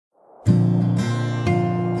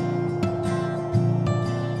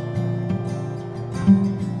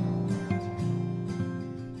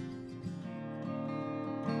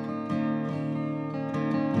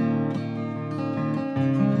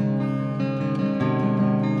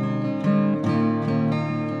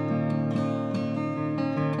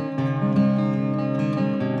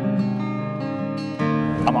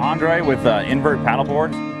Andre with invert paddle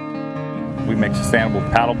boards. We make sustainable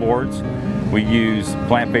paddle boards. We use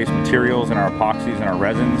plant-based materials in our epoxies and our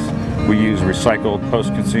resins. We use recycled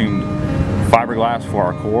post-consumed fiberglass for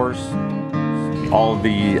our cores. All of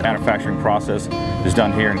the manufacturing process is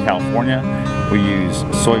done here in California. We use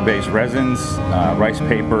soy-based resins, rice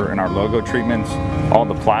paper, and our logo treatments. All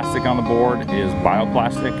the plastic on the board is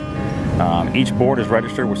bioplastic. Each board is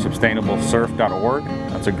registered with sustainablesurf.org.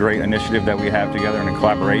 That's a great initiative that we have together in a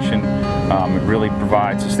collaboration. It really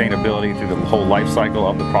provides sustainability through the whole life cycle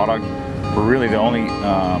of the product. We're really the only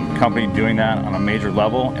company doing that on a major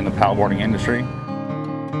level in the paddleboarding industry.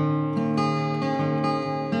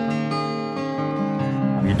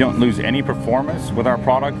 You don't lose any performance with our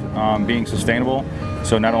product being sustainable.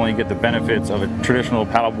 So not only you get the benefits of a traditional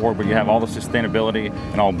paddleboard, but you have all the sustainability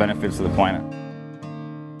and all benefits to the planet.